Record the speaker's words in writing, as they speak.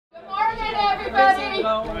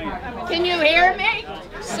everybody? Can you hear me?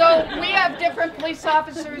 So we have different police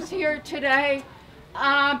officers here today.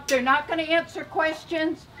 They're not going to answer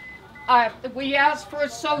questions. We asked for a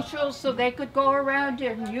social so they could go around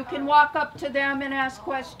and you can walk up to them and ask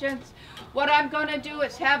questions. What I'm going to do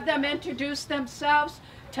is have them introduce themselves,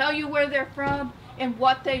 tell you where they're from and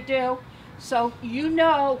what they do, so you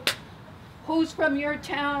know who's from your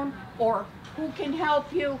town or who can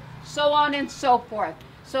help you, so on and so forth.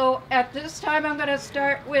 So at this time I'm going to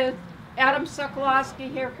start with Adam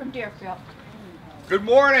Sokolowski here from Deerfield. Good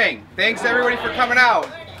morning. Thanks everybody for coming out.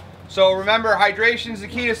 So remember, hydration is the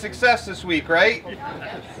key to success this week, right?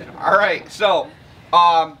 All right, so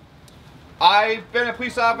I've been a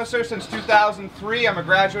police officer since 2003. I'm a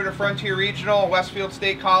graduate of Frontier Regional, Westfield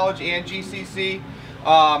State College, and GCC.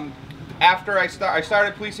 After I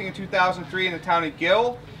started policing in 2003 in the town of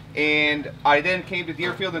Gill, and I then came to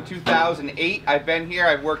Deerfield in 2008. I've been here.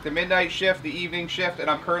 I've worked the midnight shift, the evening shift, and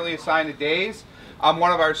I'm currently assigned to days. I'm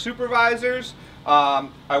one of our supervisors.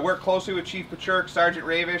 I work closely with Chief Pachurk, Sergeant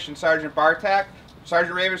Ravish, and Sergeant Bartak.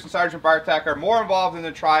 Sergeant Ravish and Sergeant Bartak are more involved in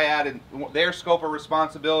the triad and their scope of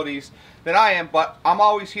responsibilities than I am, but I'm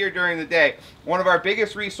always here during the day. One of our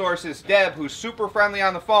biggest resources, Deb, who's super friendly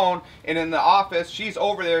on the phone and in the office, she's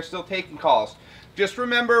over there still taking calls. Just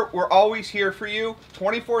remember, we're always here for you,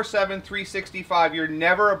 24/7, 365. You're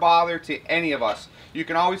never a bother to any of us. You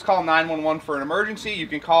can always call 911 for an emergency. You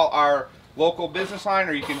can call our local business line,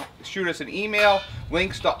 or you can shoot us an email.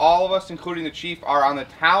 Links to all of us, including the chief, are on the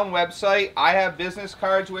town website. I have business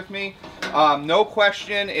cards with me. No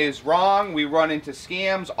question is wrong. We run into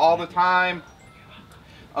scams all the time,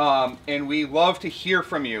 and we love to hear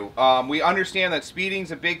from you. We understand that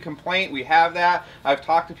speeding's a big complaint. We have that. I've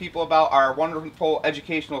talked to people about our wonderful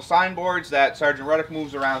educational signboards that Sergeant Ruddick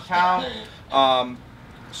moves around town.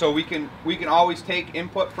 So we can always take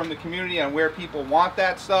input from the community on where people want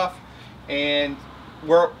that stuff. And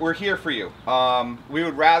we're here for you. We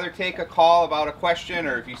would rather take a call about a question,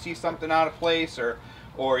 or if you see something out of place,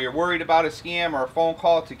 or you're worried about a scam or a phone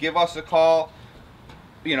call, to give us a call,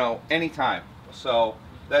 you know, anytime. So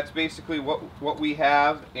that's basically what we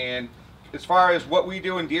have. And as far as what we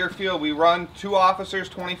do in Deerfield, we run 2 officers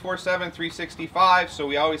 24/7, 365, so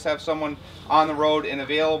we always have someone on the road and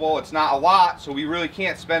available. It's not a lot, so we really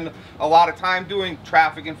can't spend a lot of time doing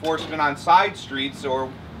traffic enforcement on side streets or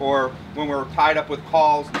when we're tied up with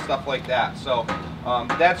calls and stuff like that. So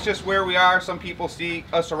that's just where we are. Some people see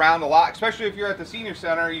us around a lot, especially if you're at the senior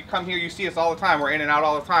center. You come here, you see us all the time. We're in and out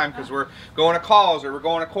all the time because we're going to calls or we're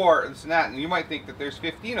going to court and this and that. And you might think that there's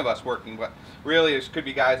 15 of us working, but really there could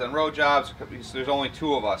be guys on road jobs. There's only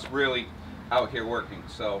 2 of us really out here working.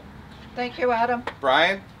 So Thank you, Adam.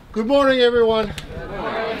 Brian? Good morning, everyone. Good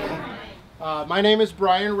morning. My name is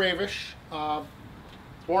Brian Ravish. Born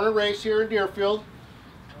and raised here in Deerfield.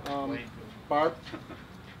 Barb,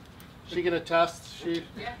 she can attest. She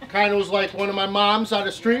kind of was like one of my moms on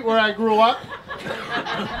the street where I grew up.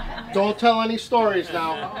 Don't tell any stories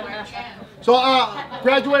now. So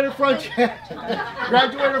graduated Frontier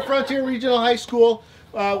Regional High School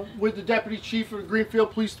with the Deputy Chief of the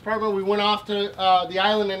Greenfield Police Department. We went off to the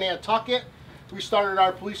island in Nantucket. We started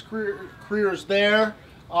our police careers there.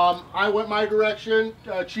 I went my direction.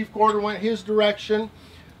 Chief Gordon went his direction.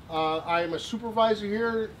 I am a supervisor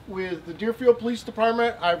here with the Deerfield Police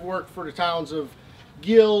Department. I've worked for the towns of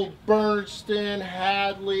Gill, Bernardston,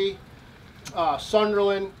 Hadley,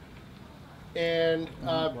 Sunderland, and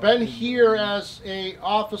been here as an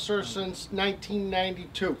officer since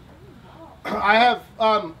 1992. I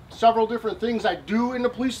have several different things I do in the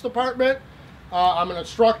police department. I'm an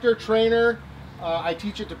instructor, trainer. I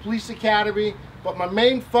teach at the police academy, but my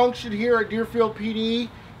main function here at Deerfield PD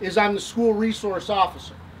is I'm the school resource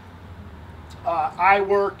officer. I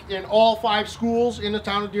work in all 5 schools in the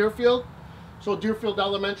town of Deerfield. So Deerfield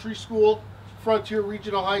Elementary School, Frontier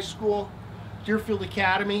Regional High School, Deerfield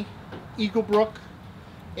Academy, Eagle Brook,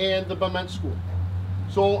 and the Bement School.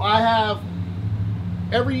 So I have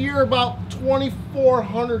every year about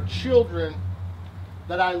 2,400 children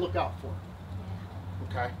that I look out for.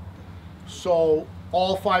 Okay. So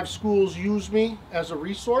all 5 schools use me as a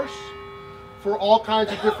resource for all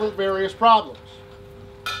kinds of different various problems.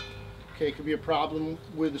 Okay, it could be a problem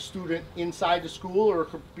with a student inside the school, or it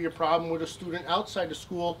could be a problem with a student outside the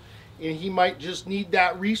school, and he might just need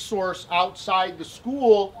that resource outside the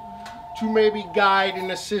school to maybe guide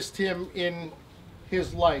and assist him in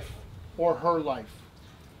his life or her life.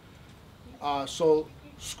 So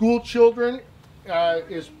school children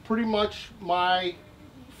is pretty much my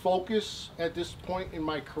focus at this point in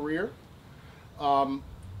my career.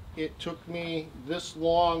 It took me this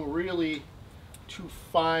long really to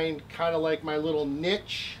find kind of like my little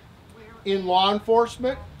niche in law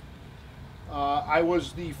enforcement. I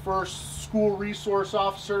was the first school resource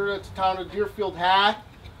officer that the town of Deerfield had.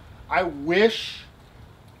 I wish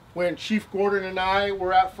when Chief Gordon and I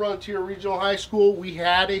were at Frontier Regional High School, we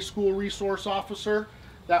had a school resource officer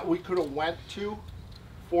that we could have went to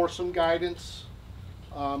for some guidance,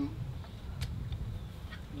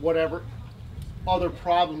 whatever other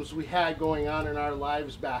problems we had going on in our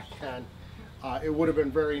lives back then. It would have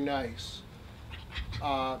been very nice.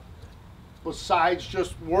 Besides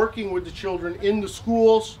just working with the children in the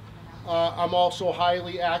schools, I'm also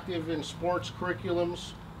highly active in sports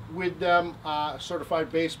curriculums with them.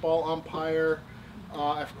 Certified baseball umpire.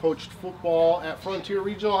 I've coached football at Frontier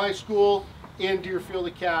Regional High School and Deerfield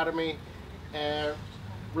Academy. And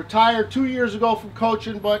retired 2 years ago from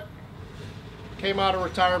coaching, but came out of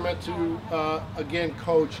retirement to again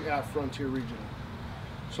coach at Frontier Regional.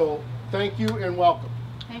 So thank you and welcome.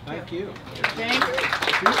 Thank you. Thank you.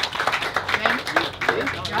 Thank you.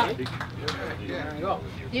 Thank you. Good job.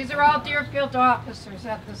 These are all Deerfield officers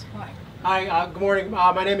at this point. Hi, good morning.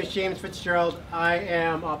 My name is James Fitzgerald. I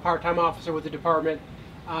am a part-time officer with the department.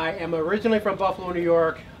 I am originally from Buffalo, New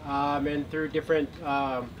York, and through different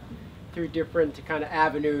kind of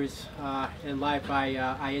avenues in life,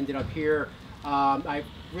 I ended up here. I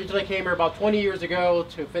originally came here about 20 years ago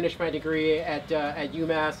to finish my degree at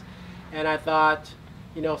UMass, and I thought,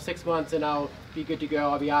 you know, 6 months and I'll be good to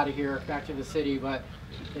go. I'll be out of here, back to the city. But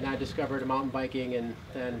then I discovered mountain biking, and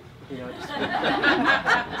then, you know, just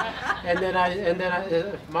and then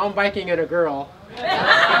I mountain biking and a girl.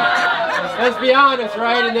 Let's be honest,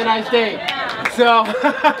 right? And then I stayed. So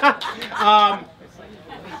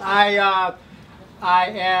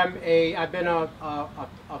I've been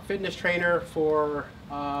a fitness trainer for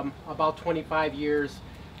about 25 years.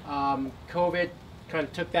 COVID kind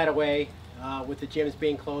of took that away with the gyms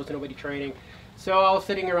being closed and nobody training. So I was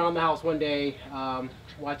sitting around the house one day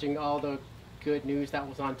watching all the good news that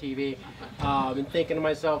was on TV and thinking to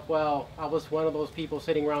myself, well, I was one of those people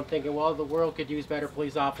sitting around thinking, well, the world could use better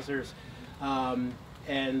police officers,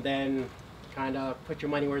 and then kind of put your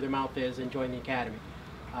money where their mouth is and join the academy.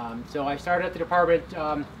 So I started at the department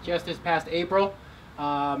just this past April,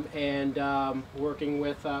 and working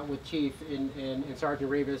with Chief and Sergeant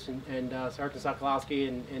Rivas and Sergeant Sokolowski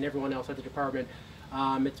and everyone else at the department.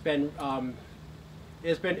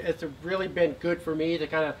 It's really been good for me to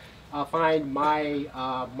kind of find my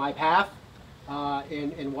my path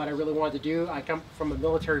in what I really wanted to do. I come from a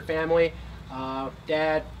military family.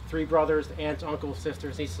 Dad, 3 brothers, aunts, uncles,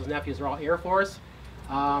 sisters, nieces, nephews are all Air Force.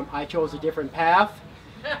 I chose a different path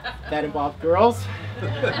that involved girls.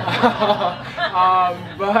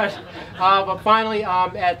 But finally,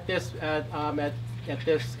 at this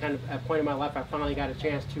kind of point in my life, I finally got a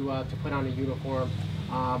chance to put on a uniform.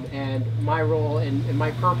 And my role and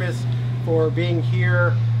my purpose for being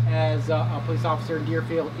here as a police officer in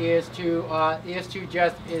Deerfield is to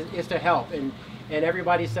help. And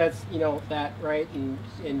everybody says, you know, that, right?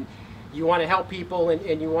 And you want to help people,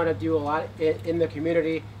 and you want to do a lot in the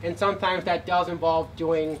community, and sometimes that does involve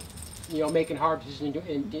doing, you know, making hard decisions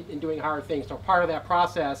and doing hard things. So part of that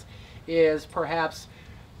process is perhaps,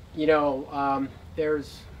 you know,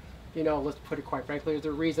 there's, you know, let's put it quite frankly, there's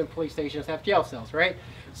a reason police stations have jail cells, right?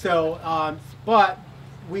 So, but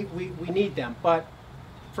we need them. But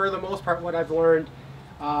for the most part, what I've learned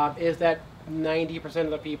is that 90% of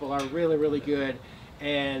the people are really, really good,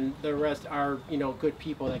 and the rest are, you know, good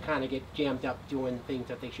people that kind of get jammed up doing things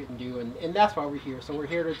that they shouldn't do, and that's why we're here. So we're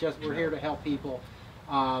here to help people.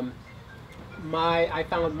 I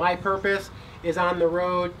found my purpose is on the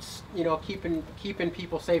roads, you know, keeping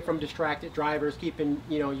people safe from distracted drivers, keeping,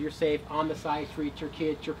 you know, you're safe on the side streets, your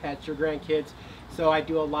kids, your pets, your grandkids. So I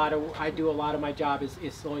do a lot of my job is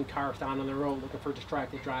slowing cars down on the road, looking for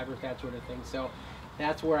distracted drivers, that sort of thing. So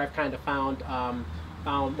that's where I've kind of found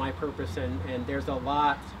my purpose, and there's a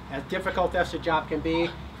lot, as difficult as the job can be,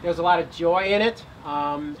 there's a lot of joy in it,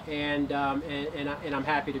 and I'm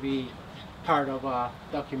happy to be part of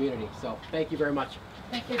the community. So thank you very much.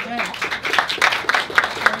 Thank you, James.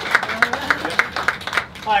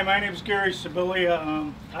 Hi, my name is Gary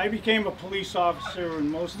Sibilia. I became a police officer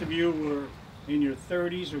when most of you were in your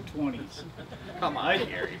 30s or 20s. Come on,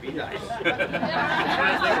 Gary, be nice.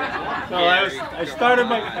 So I started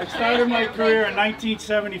my career in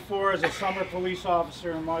 1974 as a summer police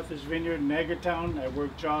officer in Martha's Vineyard in Eggertown. I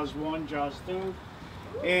worked Jaws 1, Jaws 2,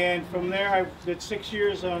 and from there I did 6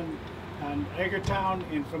 years on Eggertown,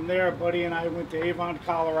 and from there a buddy and I went to Avon,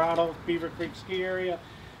 Colorado, Beaver Creek ski area,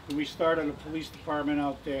 and we started a police department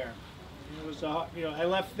out there. It was, you know, I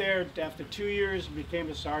left there after 2 years and became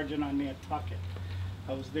a sergeant on Nantucket.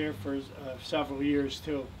 I was there for several years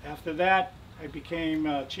too. After that, I became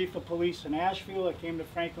chief of police in Ashfield. I came to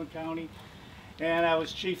Franklin County, and I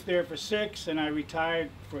was chief there for 6, and I retired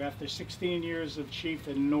after 16 years of chief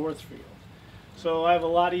in Northfield. So I have a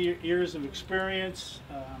lot of years of experience.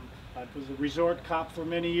 I was a resort cop for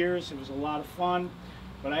many years. It was a lot of fun.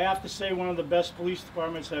 But I have to say one of the best police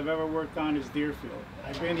departments I've ever worked on is Deerfield.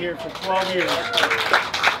 I've been here for 12 years.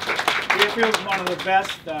 Deerfield's one of the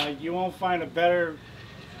best. You won't find a better,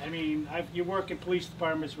 I mean, you work in police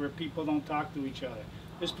departments where people don't talk to each other.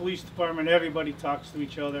 This police department, everybody talks to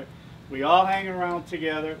each other. We all hang around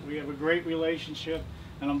together. We have a great relationship,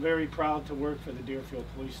 and I'm very proud to work for the Deerfield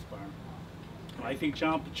Police Department. I think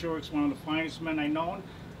John Pachurik's one of the finest men I've known.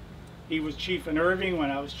 He was chief in Irving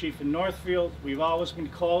when I was chief in Northfield. We've always been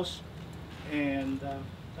close, and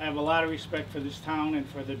I have a lot of respect for this town and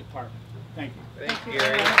for the department. Thank you. Thank you,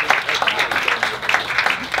 Gary.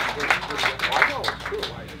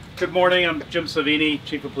 Good morning, I'm Jim Savini,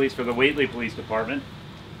 Chief of Police for the Whately Police Department.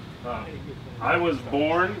 I was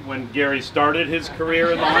born when Gary started his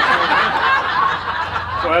career in law enforcement,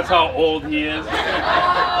 so that's how old he is.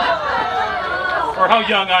 Or how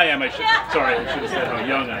young I am, I should have said how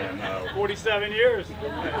young I am. 47 years.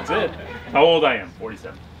 That's it. How old I am,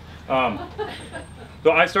 47.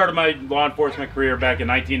 So I started my law enforcement career back in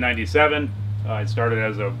 1997. I started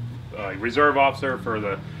as a reserve officer for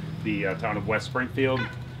the town of West Springfield.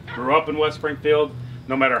 Grew up in West Springfield.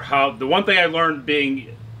 No matter how, the one thing I learned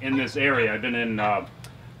being in this area, I've been in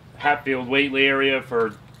Hatfield, Whately area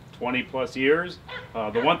for 20 plus years.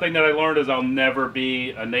 The one thing that I learned is I'll never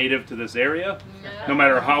be a native to this area. No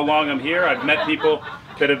matter how long I'm here, I've met people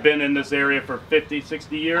that have been in this area for 50,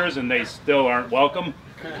 60 years and they still aren't welcome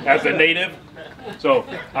as a native. So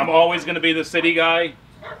I'm always going to be the city guy.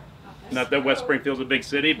 Not that West Springfield's a big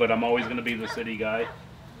city, but I'm always going to be the city guy.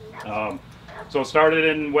 So started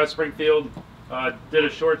in West Springfield, did a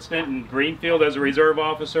short stint in Greenfield as a reserve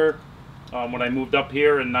officer when I moved up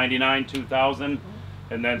here in 99, 2000,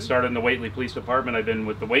 and then started in the Whately Police Department. I've been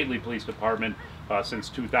with the Whately Police Department since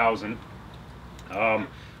 2000.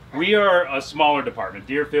 We are a smaller department.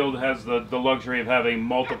 Deerfield has the luxury of having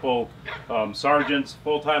multiple sergeants,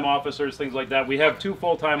 full-time officers, things like that. We have 2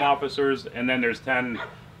 full-time officers, and then there's 10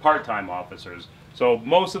 part-time officers. So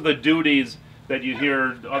most of the duties that you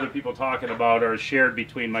hear other people talking about are shared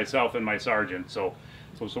between myself and my sergeant. So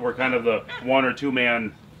we're kind of the 1 or 2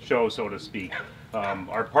 man show, so to speak.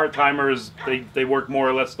 Our part-timers, they work more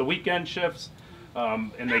or less the weekend shifts,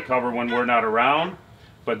 and they cover when we're not around.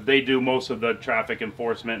 But they do most of the traffic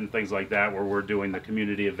enforcement and things like that, where we're doing the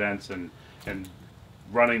community events and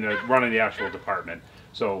running the actual department.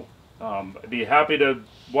 So I'd be happy to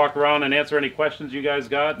walk around and answer any questions you guys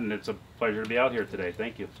got, and it's a pleasure to be out here today.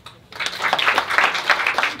 Thank you.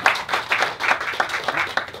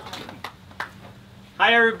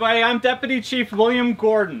 Hi everybody, I'm Deputy Chief William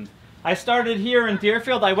Gordon. I started here in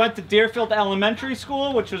Deerfield. I went to Deerfield Elementary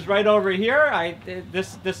School, which was right over here.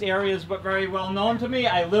 This area is very well known to me.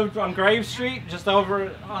 I lived on Grave Street, just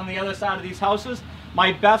over on the other side of these houses.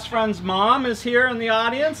 My best friend's mom is here in the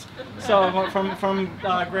audience, so from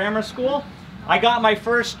grammar school. I got my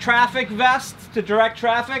first traffic vest to direct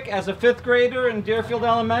traffic as a 5th grader in Deerfield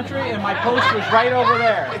Elementary, and my post was right over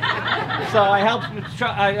there. So I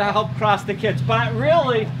helped cross the kids. But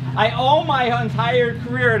really, I owe my entire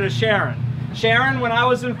career to Sharon. Sharon, when I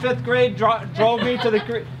was in 5th grade, drove me to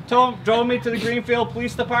the Greenfield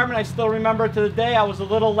Police Department. I still remember to the day. I was a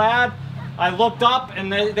little lad. I looked up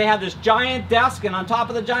and they had this giant desk, and on top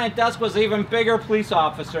of the giant desk was an even bigger police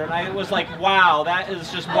officer, and I was like, wow, that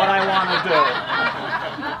is just what I want to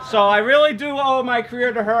do. So I really do owe my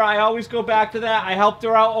career to her. I always go back to that. I helped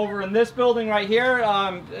her out over in this building right here.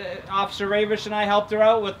 Officer Ravish and I helped her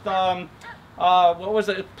out with, what was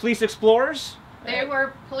it, Police Explorers? They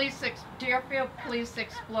were Deerfield Police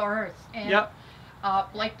Explorers. And yep.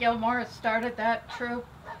 Blake Gilmore started that troop,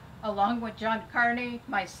 along with John Carney,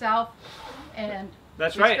 myself, and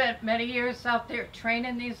that's we right. spent many years out there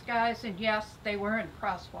training these guys, and yes, they were in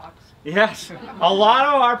crosswalks. Yes, a lot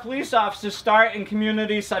of our police officers start in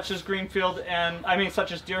communities such as Greenfield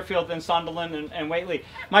such as Deerfield and Sunderland and Whately.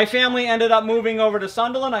 My family ended up moving over to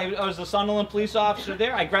Sunderland. I was a Sunderland police officer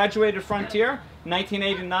there. I graduated Frontier in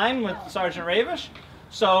 1989 with Sergeant Ravish.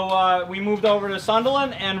 So we moved over to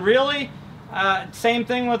Sunderland, and really, same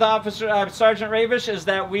thing with Sergeant Ravish, is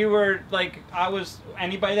that we were like, I was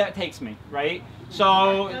anybody that takes me, right?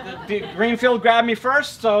 So the Greenfield grabbed me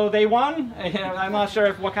first, so they won. I'm not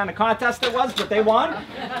sure what kind of contest it was, but they won.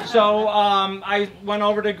 So I went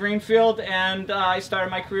over to Greenfield, and I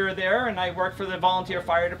started my career there, and I worked for the volunteer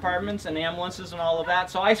fire departments and ambulances and all of that.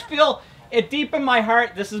 So I feel deep in my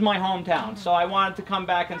heart, this is my hometown, so I wanted to come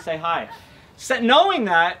back and say hi. So knowing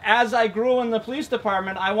that, as I grew in the police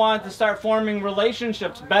department, I wanted to start forming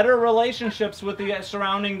relationships, better relationships with the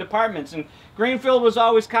surrounding departments. And Greenfield was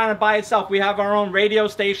always kind of by itself. We have our own radio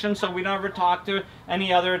station, so we never talk to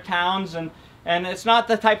any other towns. And it's not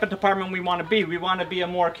the type of department we want to be. We want to be a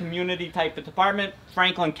more community type of department,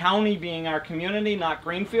 Franklin County being our community, not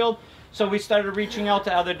Greenfield. So we started reaching out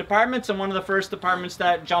to other departments, and one of the first departments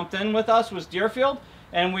that jumped in with us was Deerfield.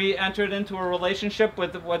 And we entered into a relationship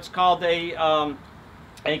with what's called a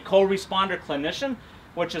co-responder clinician,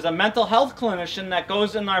 which is a mental health clinician that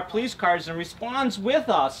goes in our police cars and responds with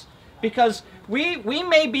us, because we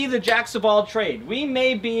may be the jacks of all trade. We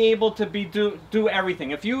may be able to do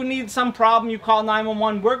everything. If you need some problem, you call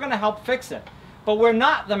 911, we're going to help fix it. But we're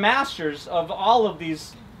not the masters of all of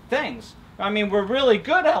these things. I mean, we're really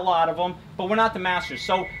good at a lot of them, but we're not the masters.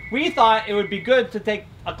 So we thought it would be good to take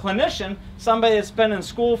a clinician, somebody that's been in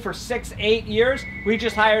school for 6-8 years. We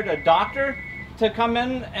just hired a doctor to come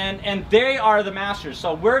in, and they are the masters.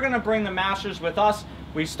 So we're going to bring the masters with us.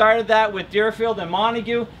 We started that with Deerfield and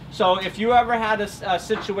Montague. So if you ever had a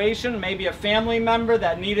situation, maybe a family member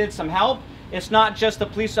that needed some help, it's not just a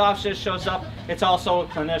police officer that shows up, it's also a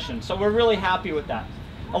clinician. So we're really happy with that.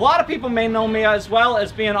 A lot of people may know me as well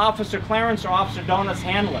as being Officer Clarence or Officer Donut's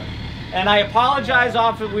handler. And I apologize,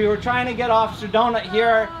 we were trying to get Officer Donut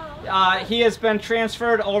here. He has been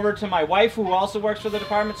transferred over to my wife, who also works for the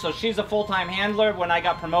department, so she's a full-time handler when I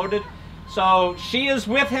got promoted. So she is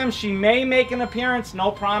with him. She may make an appearance,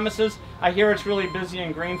 no promises. I hear it's really busy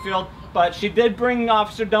in Greenfield, but she did bring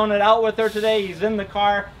Officer Donut out with her today. He's in the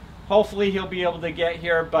car. Hopefully he'll be able to get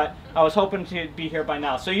here, but I was hoping to be here by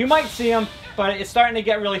now. So you might see him, but it's starting to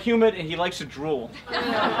get really humid and he likes to drool.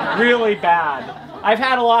 Really bad. I've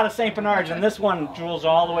had a lot of St. Bernards, and this one drools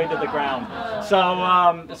all the way to the ground.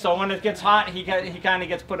 So when it gets hot, he kind of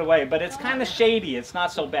gets put away. But it's kind of shady. It's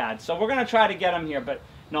not so bad. So we're going to try to get him here, but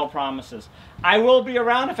no promises. I will be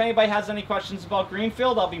around if anybody has any questions about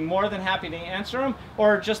Greenfield. I'll be more than happy to answer them,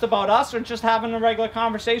 or just about us, or just having a regular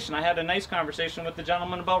conversation. I had a nice conversation with the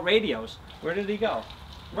gentleman about radios. Where did he go?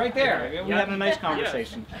 Right there. We had a nice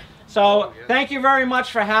conversation. So thank you very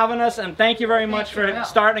much for having us, and thank you very much for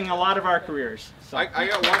starting a lot of our careers. So. I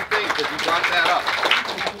got one thing, because you brought that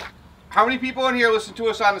up. How many people in here listen to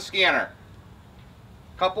us on the scanner?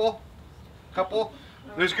 Couple? Couple?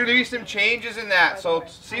 There's going to be some changes in that, so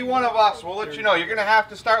see one of us. We'll let you know. You're going to have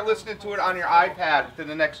to start listening to it on your iPad within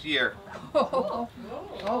the next year. Oh,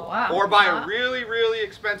 wow. Or buy a really, really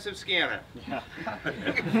expensive scanner. Yeah.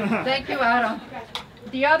 Thank you, Adam.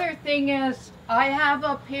 The other thing is, I have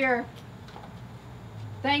up here,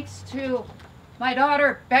 thanks to my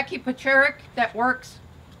daughter, Becky Pachurik, that works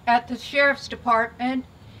at the Sheriff's Department,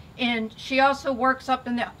 and she also works up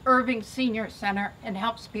in the Irving Senior Center and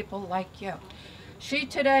helps people like you. She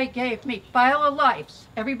today gave me File of Lives.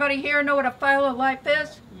 Everybody here know what a File of Life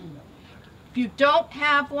is? If you don't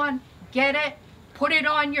have one, get it, put it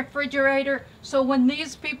on your refrigerator, so when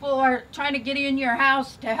these people are trying to get in your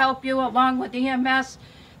house to help you along with EMS,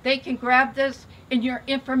 they can grab this and your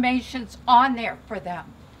information's on there for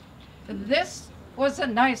them. This was a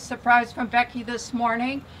nice surprise from Becky this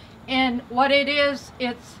morning, and what it is,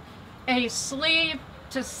 it's a sleeve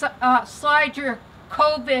to slide your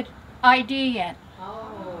COVID ID in.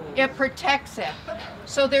 It protects it.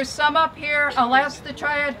 So there's some up here. I'll ask the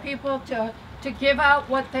Triad people to give out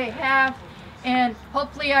what they have, and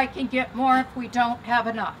hopefully I can get more if we don't have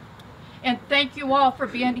enough. And thank you all for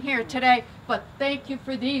being here today, but thank you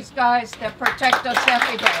for these guys that protect us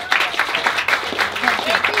every day.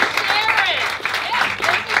 Thank you, Sharon.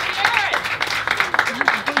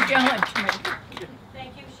 Who's yelling to me?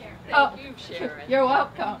 Thank you, Sharon. Thank you, Sharon. You're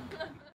welcome.